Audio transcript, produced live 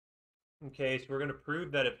Okay, so we're going to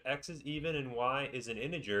prove that if x is even and y is an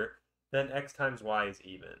integer, then x times y is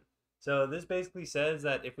even. So this basically says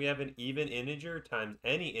that if we have an even integer times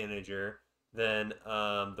any integer, then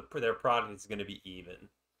their product is going to be even.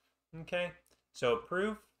 Okay, so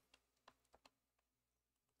proof.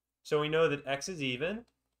 So we know that x is even.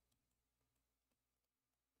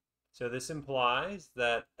 So this implies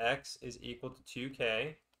that x is equal to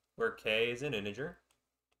 2k, where k is an integer.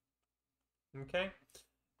 Okay.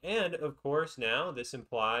 And of course, now this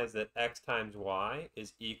implies that x times y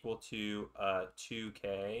is equal to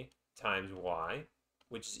 2k times y,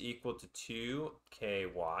 which is equal to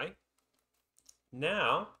 2ky.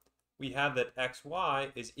 Now we have that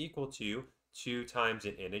xy is equal to 2 times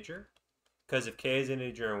an integer. Because if k is an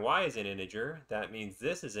integer and y is an integer, that means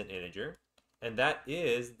this is an integer. And that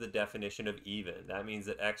is the definition of even. That means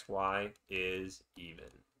that xy is even.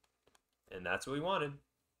 And that's what we wanted.